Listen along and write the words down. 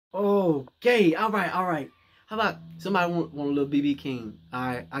Okay, all right, all right. How about somebody want a little BB King? All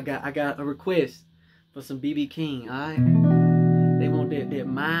right, I got a request for some BB King. All right, they want that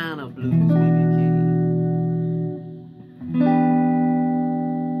minor blues BB King.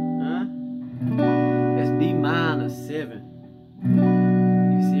 Huh? That's B minor 7.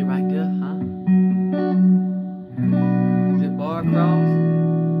 You see it right there, huh? Is it bar across?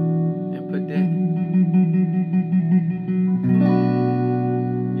 And put that.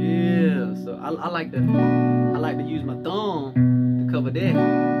 Yeah. So I like to use my thumb to cover that.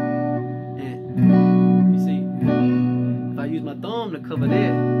 And you see, if I use my thumb to cover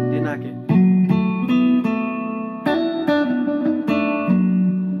that, then I can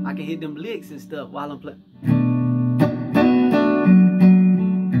hit them licks and stuff while I'm playing.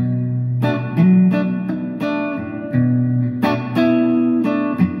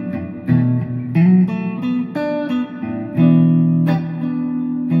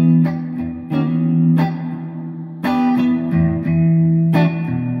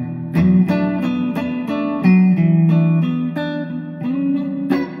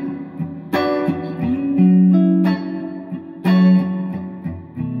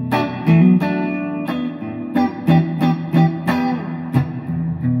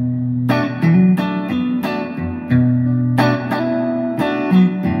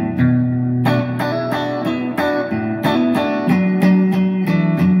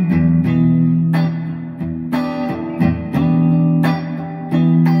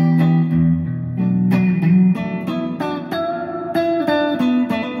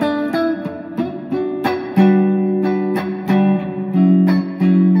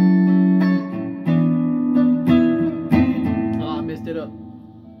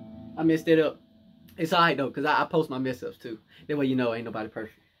 I messed it up. It's alright though, cause I post my mess ups too. That way you know ain't nobody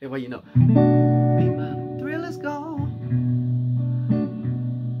perfect. That way you know. My thrill is gone.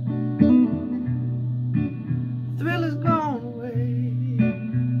 Thrill is gone away.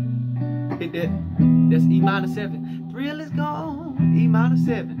 Hit that. That's E minor 7. Thrill is gone. E minor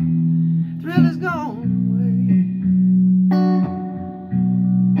 7. Thrill is gone away.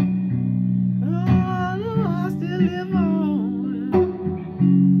 Oh, I still live on.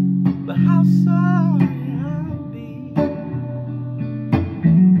 But how sorry I'll be.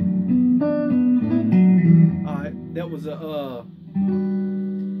 Alright, that was a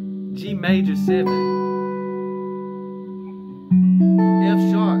G major 7, F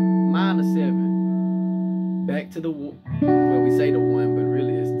sharp minor 7, back to the well, we say the 1, but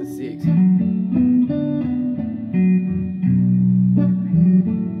really it's the 6.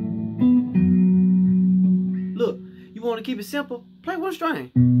 Look, you want to keep it simple? Play one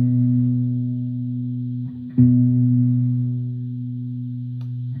string.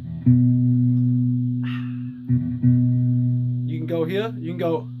 You can go here, you can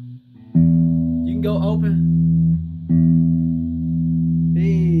go open.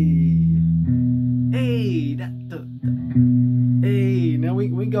 Hey, hey, now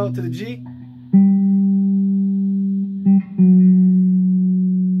we go to the G.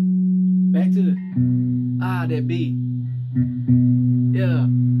 Back to the that B. Yeah.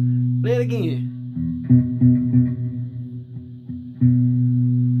 Play it again.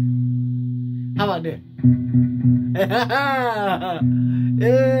 How about that?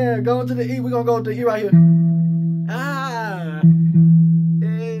 Yeah, going to the E. We're gonna go to the E right here. Yeah.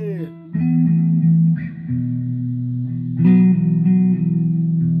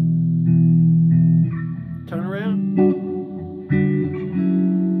 Turn around.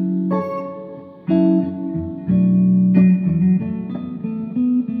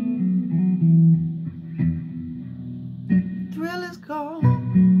 Thrill is gone.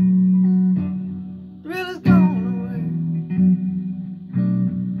 Thrill is gone away.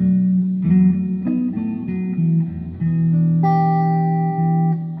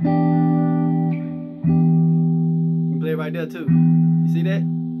 You can play it right there too. You see that?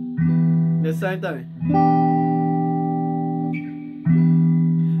 That's the same thing.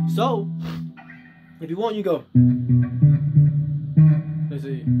 So, if you want, you go. Let's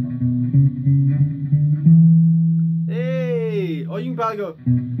see. Hey, or you can probably go.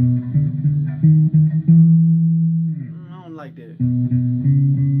 I don't like that.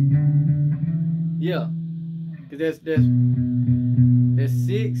 Yeah, cause that's 6,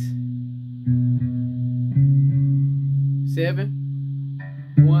 7,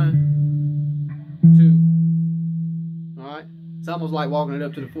 1, 2. All right, it's almost like walking it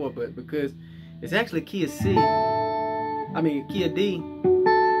up to the 4, but because it's actually key of C. I mean key of D.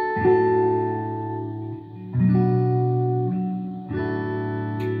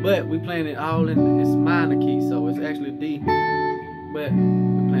 But we playing it all in its minor key, so it's actually D. But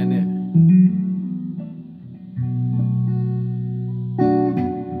we're playing that.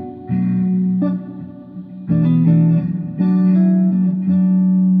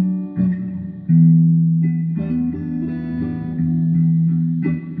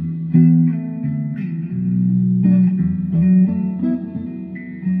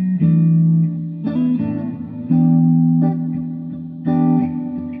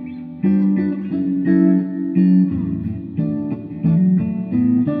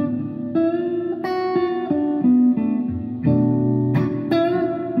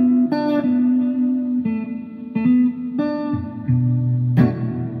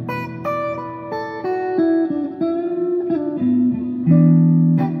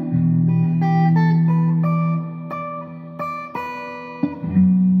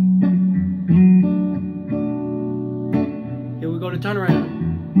 Turn around.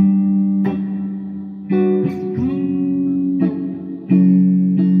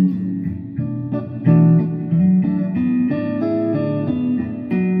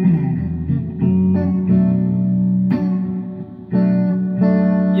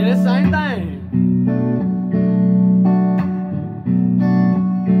 Yeah, the same thing.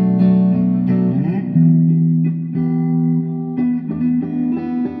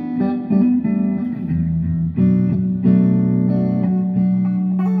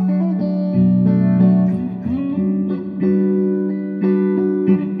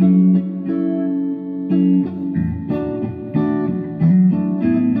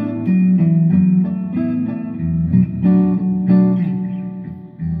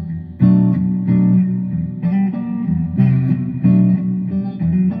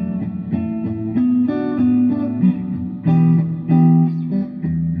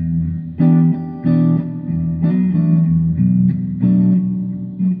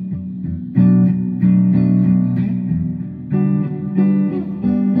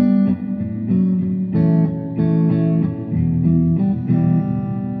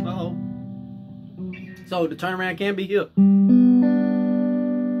 So the turnaround can be here.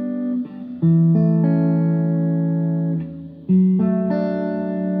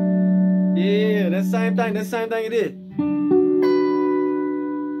 Yeah, that's the same thing. That's the same thing it is.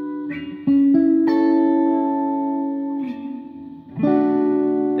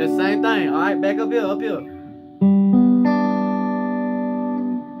 That's the same thing. All right, back up here, up here.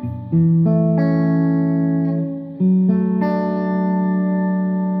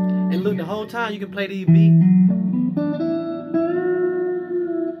 And look, the whole time you can play these beats.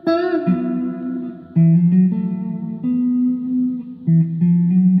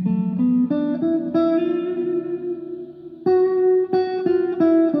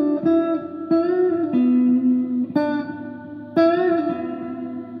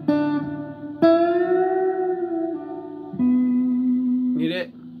 Get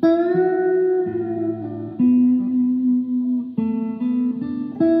it?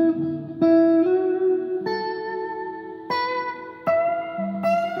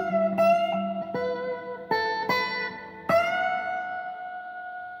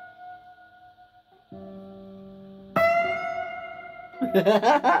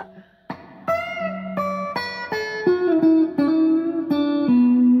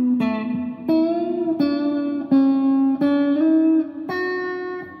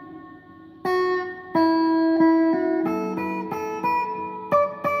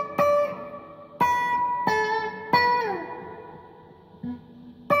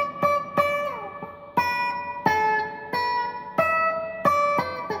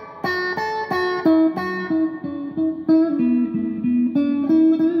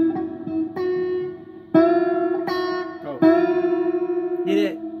 Get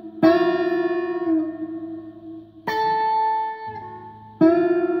it?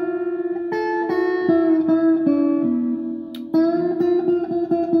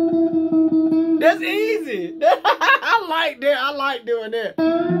 That's easy. I like that. I like doing that.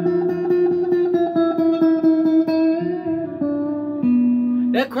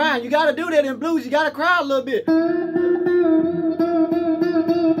 That crying, you gotta do that in blues. You gotta cry a little bit.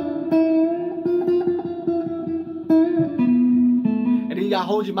 And then you gotta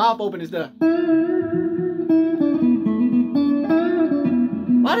hold your mouth open and stuff.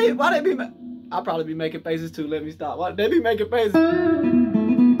 Why they be? I'll probably be making faces too. Let me stop. Why they be making faces?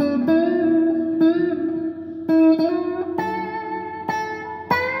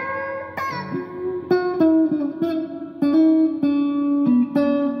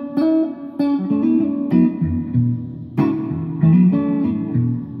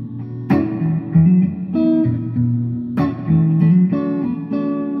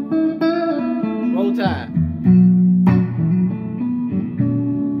 Roll Tide.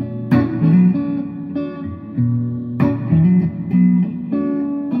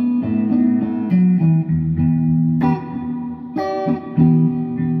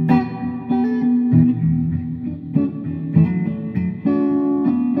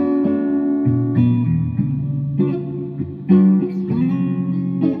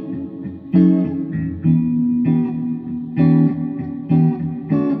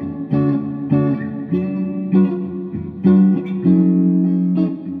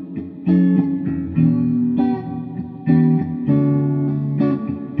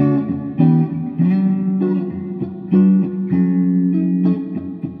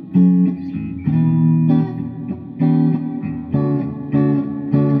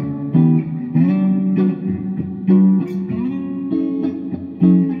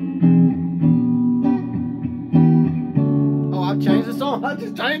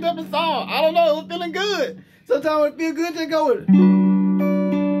 Sometimes when it feel good, just go with it.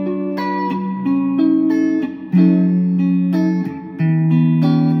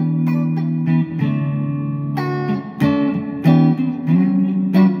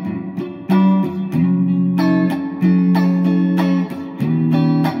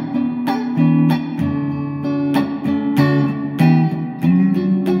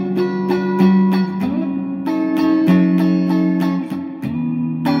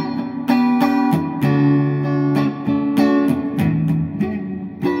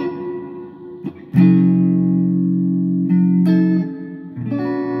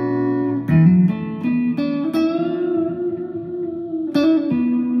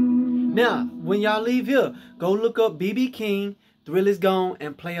 Now, when y'all leave here, go look up BB King, Thrill Is Gone,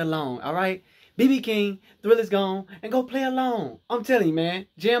 and play along, all right? BB King, Thrill Is Gone, and go play along. I'm telling you, man,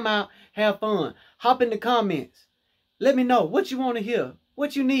 jam out, have fun. Hop in the comments. Let me know what you want to hear,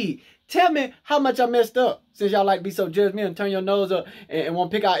 what you need. Tell me how much I messed up, since y'all like to be so judgmental and turn your nose up and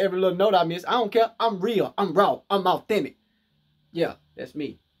want to pick out every little note I miss. I don't care. I'm real. I'm raw. I'm authentic. Yeah, that's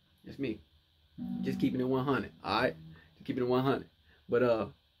me. That's me. Just keeping it 100, all right? Just keeping it 100.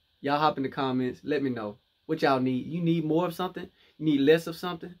 But, y'all hop in the comments. Let me know what y'all need. You need more of something? You need less of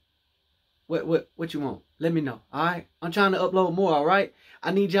something? What you want? Let me know. All right? I'm trying to upload more. All right?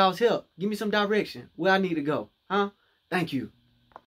 I need y'all's help. Give me some direction where I need to go. Huh? Thank you.